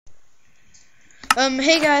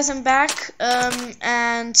Hey guys, I'm back.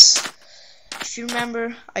 And if you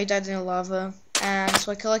remember, I died in the lava, and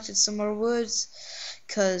so I collected some more wood,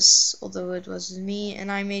 cause all the wood was with me,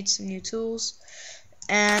 and I made some new tools.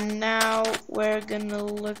 And now we're gonna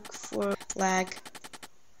look for lag.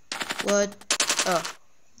 What? Oh,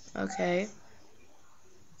 okay.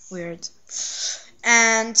 Weird.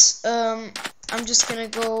 And I'm just gonna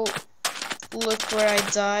go look where I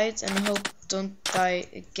died, and hope don't die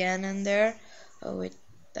again in there. Oh wait,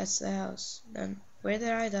 that's the house. Then where did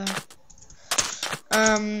I die?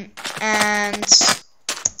 And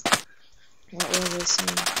what was I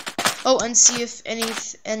saying? Oh, and see if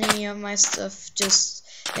any of my stuff just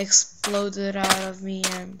exploded out of me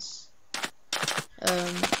and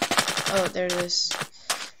oh, there it is.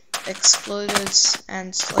 Exploded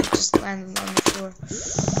and like just landed on the floor.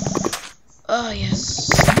 Oh yes,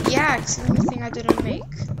 yeah, it's the only thing I didn't make.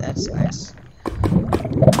 That's nice.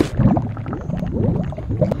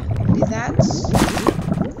 Only that.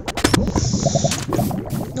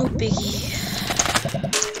 No biggie.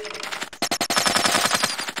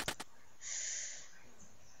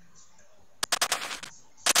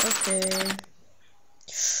 Okay.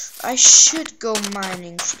 I should go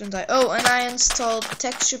mining, shouldn't I? Oh, and I installed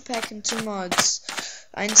texture pack and 2 mods.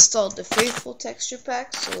 I installed the faithful texture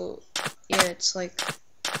pack, so yeah, it's like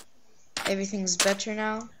everything's better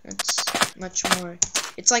now. It's much more.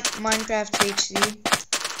 It's like Minecraft HD.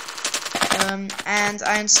 And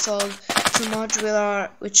I installed 2 mods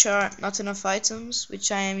which are not enough items,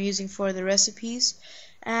 which I am using for the recipes.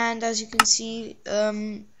 And as you can see,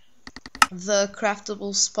 the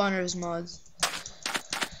craftable spawners mod.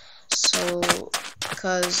 So,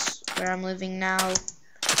 because where I'm living now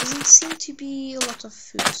doesn't seem to be a lot of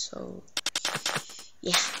food, so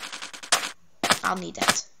yeah, I'll need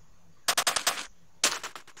that.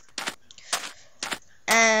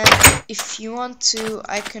 And if you want to,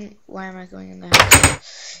 I can. Why am I going in the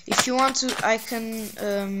house? If you want to, I can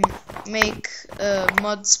make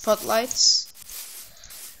mod spotlights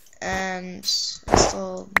and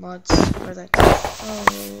install mods for that. Oh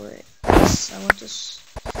wait, yes, I want this.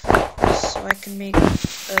 So I can make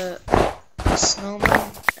a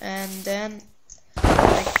snowman, and then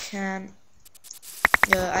I can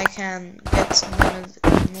get some moments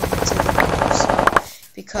also,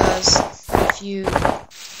 because if you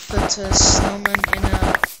put a snowman in a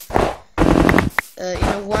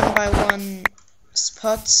 1x1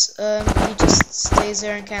 spot, he just stays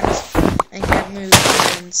there and can't move.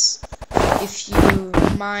 And if you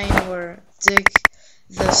mine or dig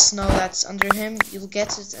the snow that's under him, you'll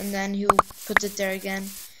get it, and then he'll put it there again,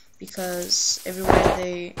 because everywhere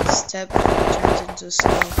they step turns into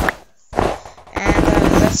snow. And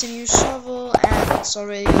that's a new shovel, and it's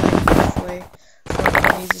already like halfway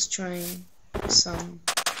for me destroying some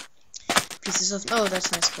pieces of. Oh,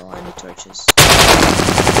 that's nice. Cool. I need torches.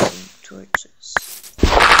 Torches.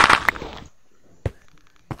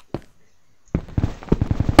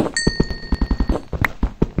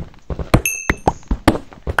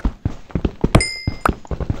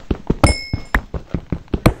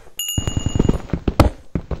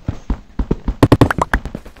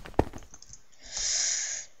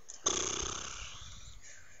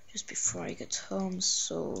 Just before I get home,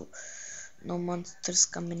 so no monsters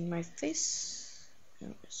come in my face.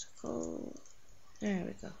 Let's go. There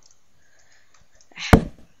we go.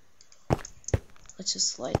 Let's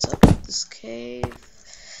just light up this cave,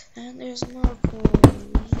 and there's more coal.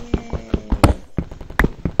 Yay!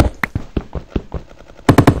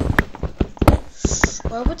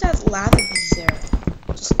 Why would that lava be there?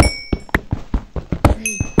 Just.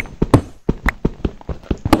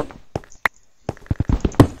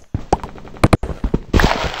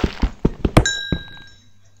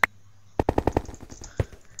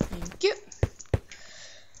 Thank you.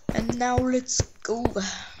 And now let's go.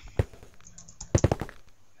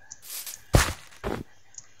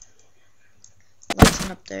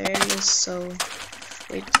 Lighten up the area. So,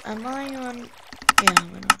 wait, am I on? Yeah,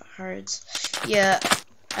 I'm on hard. Yeah,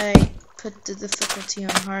 I put the difficulty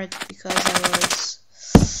on hard because I was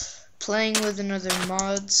playing with another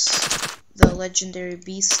mods, the legendary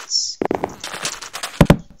beasts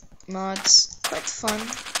mods. Quite fun.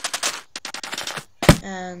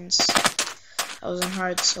 And I was on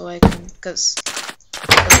hard, so I can, because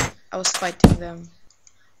I was fighting them.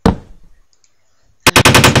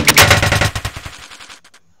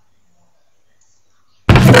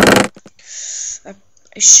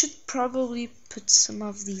 I should probably put some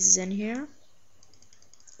of these in here,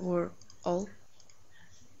 or all,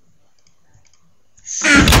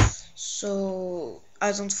 so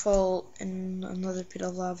I don't fall in another pit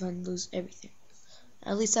of lava and lose everything.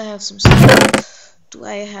 At least I have some stuff. Do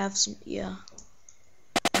I have some? Yeah.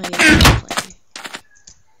 Oh yeah, plenty.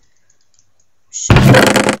 Should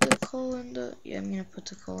I put the coal in the? Yeah, I'm gonna put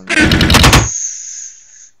the coal in the.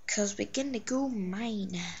 Cause we're gonna go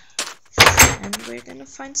mine, and we're gonna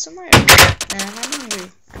find some iron. And I'm hungry.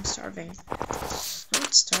 I'm starving. I'm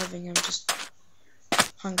not starving. I'm just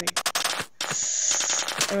hungry.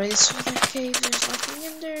 Alright, so the cave, there's nothing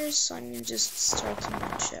in there, so I'm gonna just start on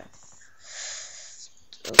my chef.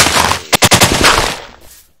 Okay.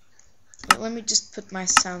 Let me just put my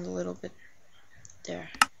sound a little bit there.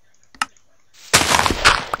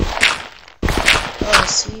 Oh,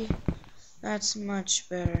 see? That's much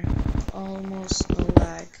better. Almost no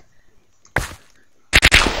lag.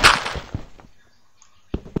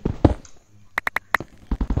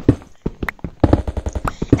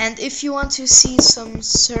 And if you want to see some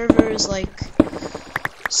servers like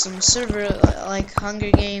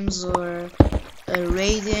Hunger Games or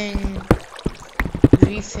raiding,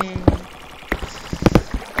 griefing,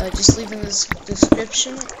 just leave in the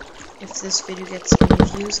description if this video gets many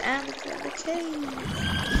views. And the cave.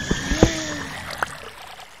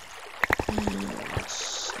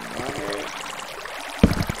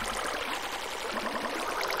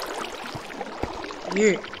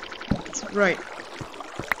 Yeah, that's right.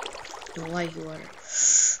 You like water.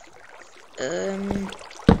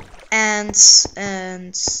 And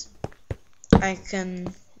I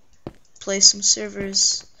can play some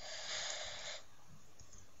servers,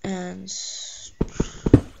 and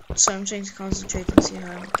so I'm trying to concentrate and see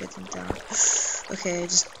how I'm getting down. Okay, I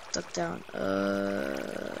just ducked down.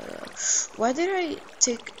 Why did I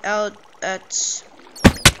take out at?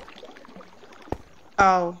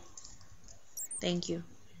 Oh, thank you.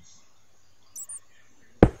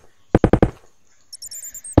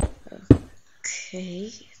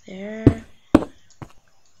 Okay, there.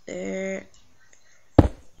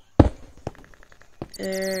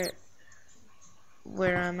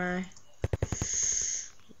 Where am I?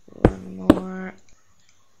 One more.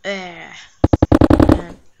 There.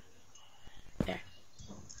 And there.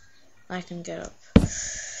 I can get up.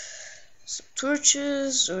 Some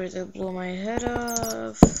torches, or they'll blow my head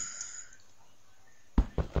off.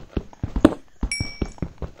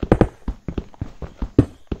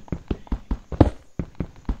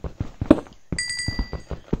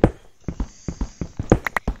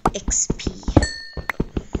 XP.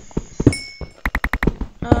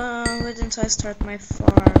 Why didn't I start my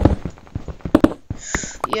farm?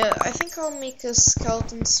 Yeah, I think I'll make a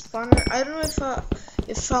skeleton spawner. I don't know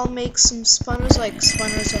if I'll make some spawners, like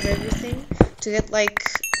spawners of everything, to get like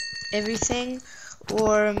everything,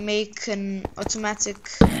 or make an automatic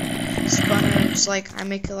spawner. It's like I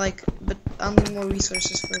make it like, but I'll need more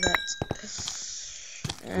resources for that.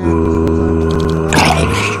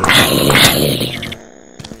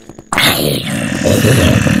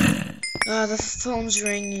 The phone's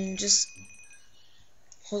ringing. Just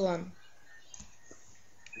hold on.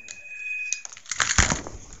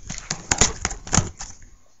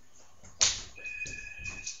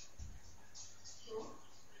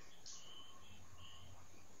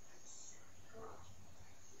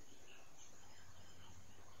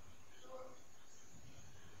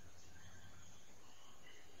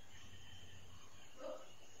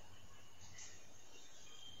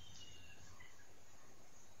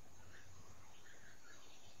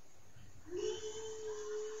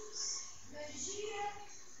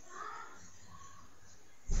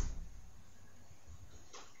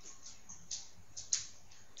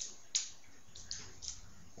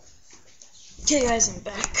 Okay guys, I'm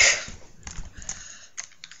back.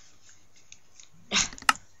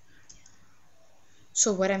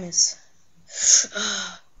 So what I miss?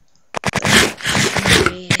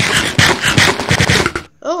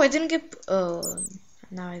 Oh, I didn't get. Oh,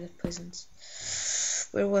 now I got poisons.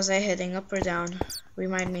 Where was I heading? Up or down?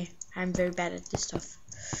 Remind me. I'm very bad at this stuff.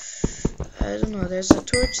 I don't know. There's a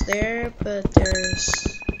torch there, but there's.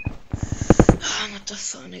 Not the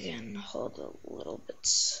phone again. Hold a little bit.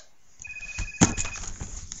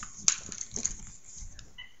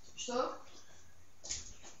 Что?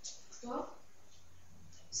 Что?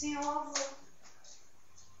 Sim, eu lavou.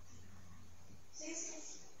 Sim, sim.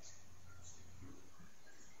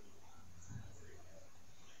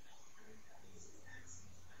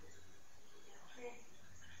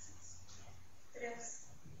 Três.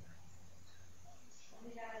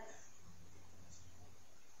 Obrigada.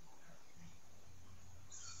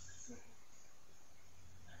 Sim.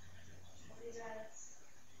 Obrigada.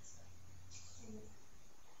 Sim.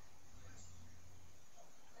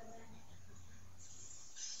 Tá bem.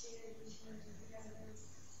 Obrigada.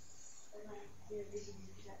 Tá bem.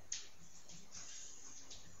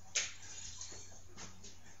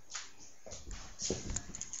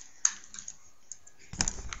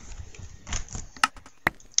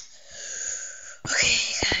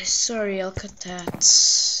 Guys, sorry, I'll cut that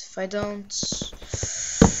if I don't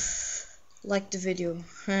like the video.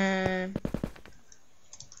 I'm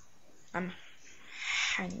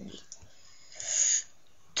hungry.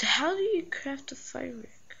 How do you craft a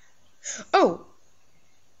firework? Oh!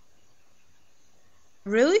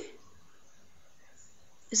 Really?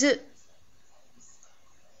 Is it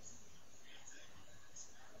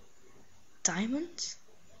diamond?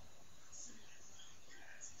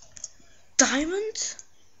 Diamond?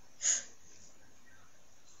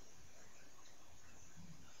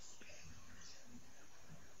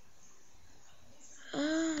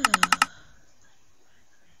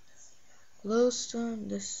 Glowstone.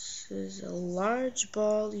 This is a large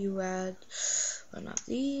ball. You add one of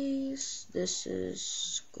these. This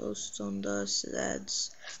is glowstone dust. It adds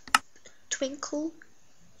twinkle.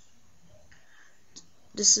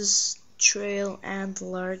 This is trail and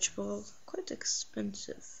large ball. Quite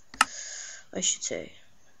expensive, I should say.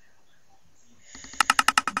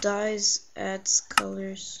 Dyes adds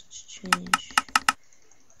colors to change.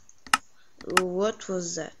 What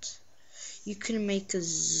was that? You can make a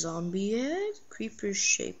zombie head, creeper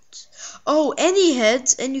shaped. Oh, any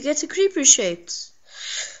head, and you get a creeper shaped.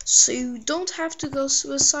 So you don't have to go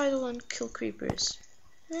suicidal and kill creepers.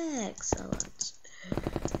 Excellent.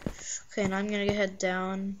 Okay, now I'm gonna head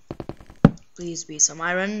down. Please be some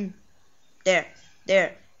iron. There.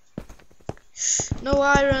 No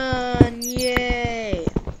iron! Yay!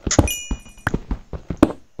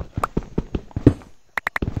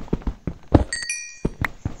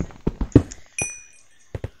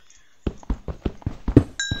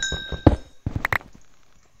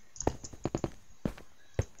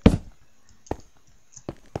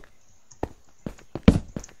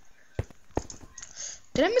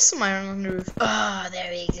 Did I miss some iron on the roof? Oh,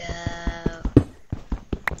 there we go.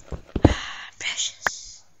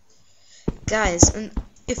 Precious. Guys, and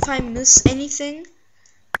if I miss anything,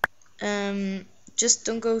 just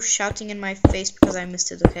don't go shouting in my face because I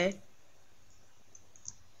missed it, okay?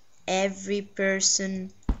 Everybody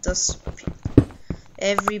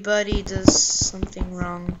does something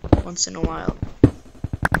wrong once in a while.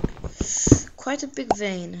 Quite a big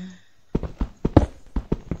vein.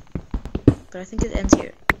 But I think it ends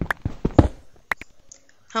here.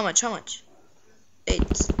 How much? 8.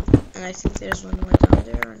 And I think there's one way down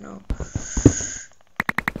there, or no?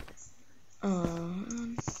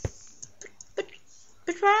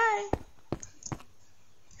 But why?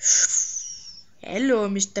 Hello,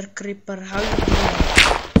 Mr. Creeper. How you doing?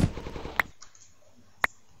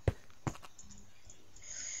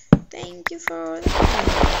 Thank you for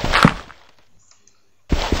that.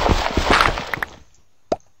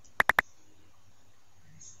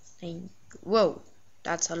 Whoa,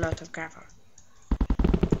 that's a lot of gravel.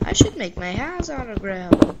 I should make my house out of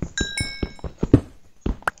gravel.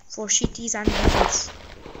 For shitties and nuggets.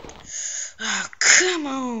 Oh, come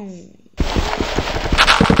on.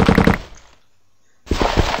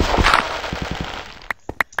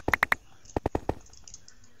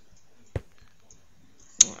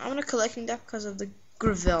 I'm not collecting that because of the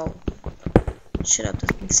gravel. Shut up,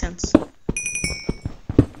 that makes sense.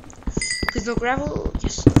 Please no gravel.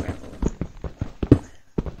 Yes, no gravel.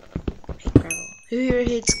 I hate gravel. Who here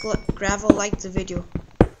hates gravel? Like the video.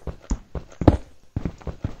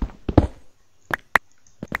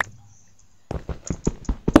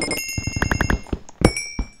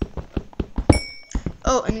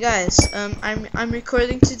 Oh, and guys, I'm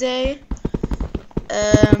recording today.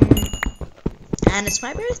 And it's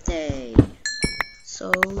my birthday.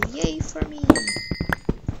 So yay for me.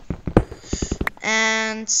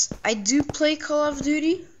 And I do play Call of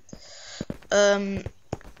Duty.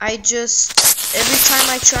 I just every time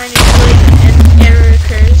I try to play an error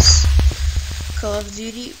occurs Call of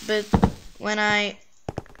Duty, but when I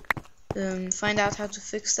find out how to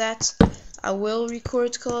fix that, I will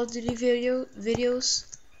record Call of Duty videos,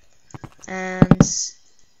 and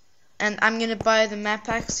I'm gonna buy the map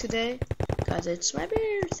packs today because it's my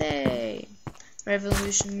birthday.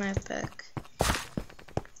 Revolution map pack.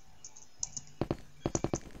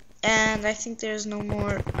 And I think there's no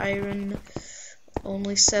more iron,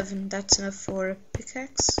 only 7. That's enough for a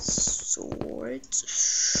pickaxe, sword,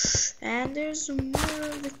 and there's more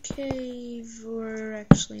of the cave, or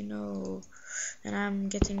actually no. And I'm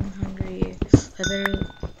getting hungry.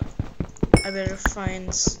 I better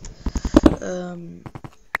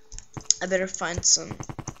find some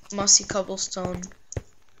mossy cobblestone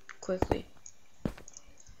quickly.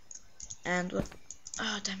 And what?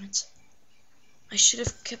 Oh, damn it! I should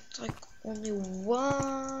have kept like only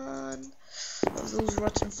one of those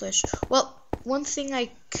rotten flesh. Well, one thing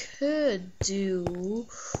I could do,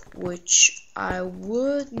 which I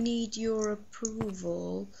would need your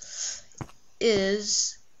approval,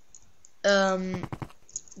 is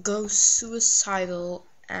go suicidal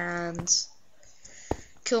and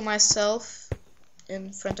kill myself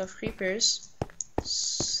in front of creepers.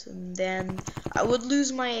 And then I would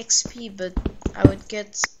lose my XP, but I would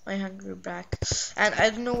get my hunger back. And I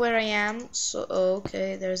don't know where I am, so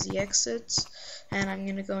okay, there's the exit, and I'm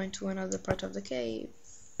gonna go into another part of the cave.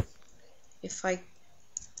 If I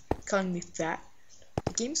calling me fat,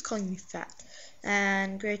 the game's calling me fat.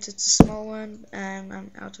 And great, it's a small one, and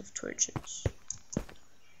I'm out of torches.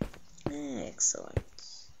 Excellent.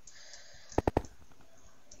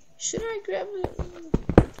 Should I grab it?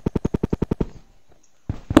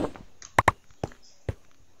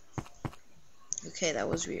 Okay, that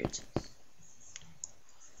was weird.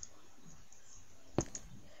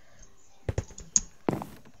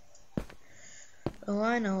 Oh,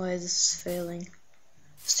 I know why this is failing.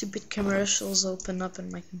 Stupid commercials open up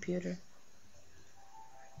on my computer.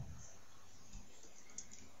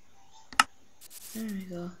 There we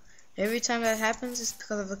go. Every time that happens, it's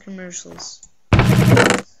because of the commercials.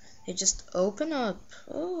 They just open up.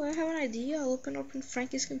 Oh, I have an idea. I'll open up in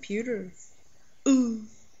Frankie's computer. Ooh.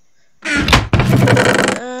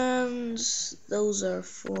 And those are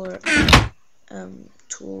for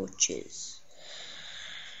torches.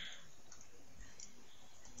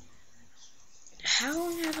 How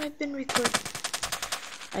long have I been recording?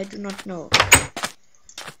 I do not know.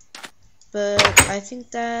 But I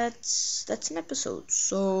think that's an episode.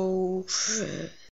 So